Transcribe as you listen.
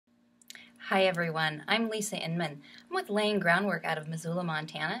Hi everyone, I'm Lisa Inman. I'm with Laying Groundwork out of Missoula,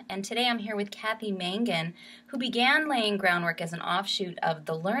 Montana, and today I'm here with Kathy Mangan, who began Laying Groundwork as an offshoot of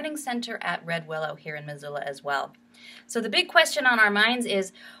the Learning Center at Red Willow here in Missoula as well. So the big question on our minds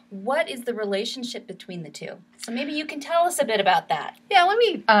is, what is the relationship between the two? So maybe you can tell us a bit about that. Yeah, let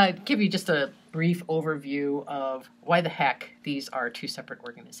me give you just a brief overview of why the heck these are two separate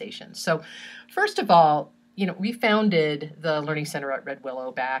organizations. So first of all, we founded the Learning Center at Red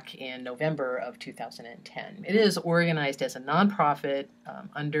Willow back in November of 2010. It is organized as a nonprofit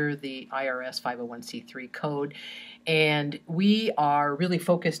under the IRS 501c3 code, and we are really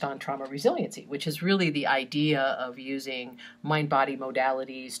focused on trauma resiliency, which is really the idea of using mind-body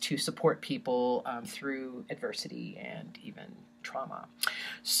modalities to support people through adversity and even trauma.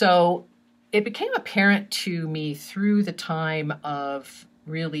 So it became apparent to me through the time of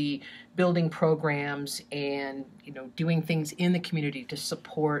really building programs and doing things in the community to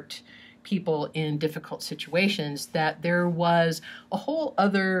support people in difficult situations that there was a whole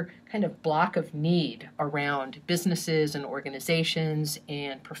other kind of block of need around businesses and organizations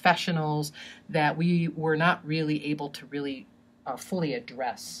and professionals that we were not really able to really fully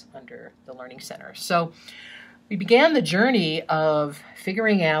address under the Learning Center. So we began the journey of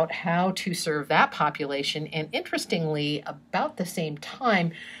figuring out how to serve that population, and interestingly, about the same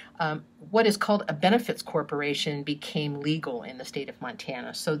time, what is called a benefits corporation became legal in the state of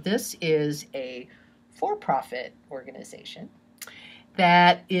Montana. So this is a for-profit organization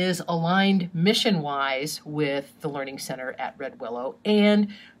that is aligned mission-wise with the Learning Center at Red Willow, and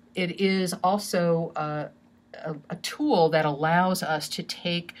it is also a tool that allows us to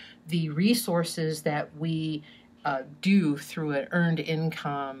take the resources that we do through an earned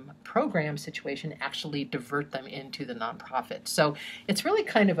income program situation, actually divert them into the nonprofit. So it's really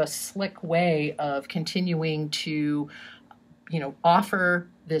kind of a slick way of continuing to, offer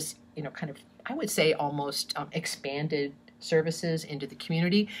this, kind of, I would say almost expanded services into the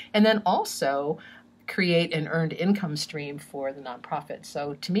community, and then also create an earned income stream for the nonprofit.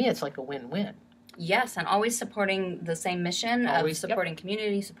 So to me, it's like a win-win. Yes, and always supporting the same mission of supporting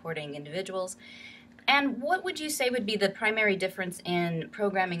community, supporting individuals. And what would you say would be the primary difference in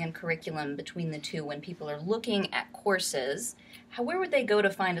programming and curriculum between the two when people are looking at courses? Where would they go to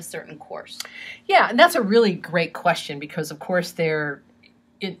find a certain course? Yeah, and that's a really great question because, of course, they're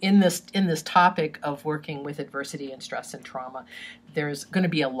in this topic of working with adversity and stress and trauma, there's going to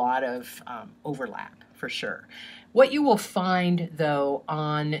be a lot of overlap for sure. What you will find, though,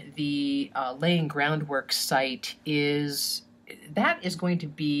 on the Laying Groundwork site is that is going to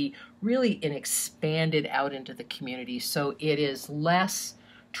be really an expanded out into the community. So it is less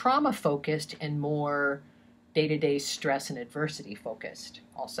trauma focused and more day-to-day stress and adversity focused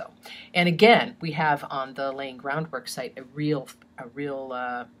also. And again, we have on the Laying Groundwork site a real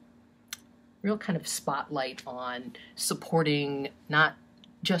kind of spotlight on supporting not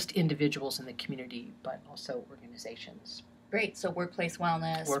just individuals in the community, but also organizations. Great. So workplace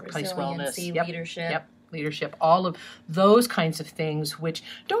wellness, resiliency, leadership. Yep. Leadership, all of those kinds of things, which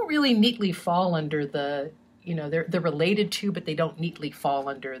don't really neatly fall under the, they're related to, but they don't neatly fall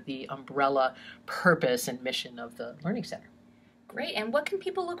under the umbrella purpose and mission of the Learning Center. Great. And what can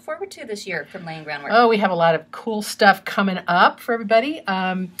people look forward to this year from Laying Groundwork? Oh, we have a lot of cool stuff coming up for everybody.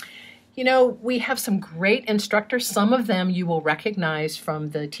 We have some great instructors. Some of them you will recognize from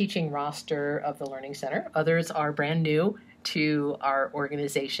the teaching roster of the Learning Center. Others are brand new to our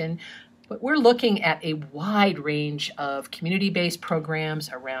organization. But we're looking at a wide range of community-based programs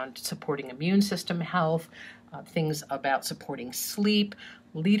around supporting immune system health, things about supporting sleep,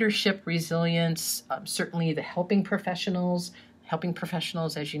 leadership resilience, certainly the helping professionals. Helping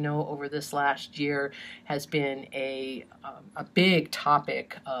professionals, as you know, over this last year has been a big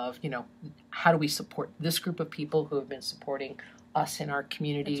topic of, how do we support this group of people who have been supporting us in our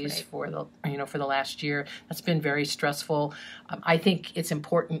communities for the last year. That's been very stressful. I think it's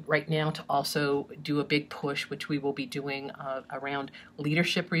important right now to also do a big push, which we will be doing around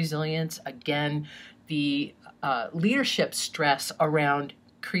leadership resilience. Again, the leadership stress around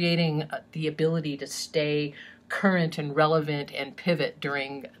creating the ability to stay current and relevant and pivot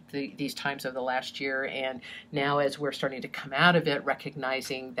during these times of the last year. And now as we're starting to come out of it,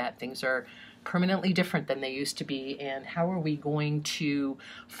 recognizing that things are permanently different than they used to be, and how are we going to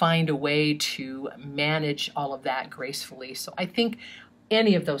find a way to manage all of that gracefully. So I think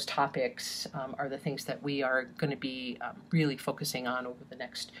any of those topics are the things that we are going to be really focusing on over the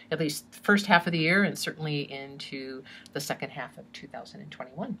next, at least first half of the year, and certainly into the second half of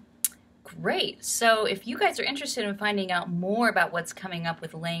 2021. Great. So if you guys are interested in finding out more about what's coming up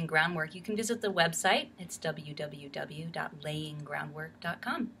with Laying Groundwork, you can visit the website. It's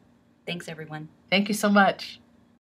www.layinggroundwork.com. Thanks, everyone. Thank you so much.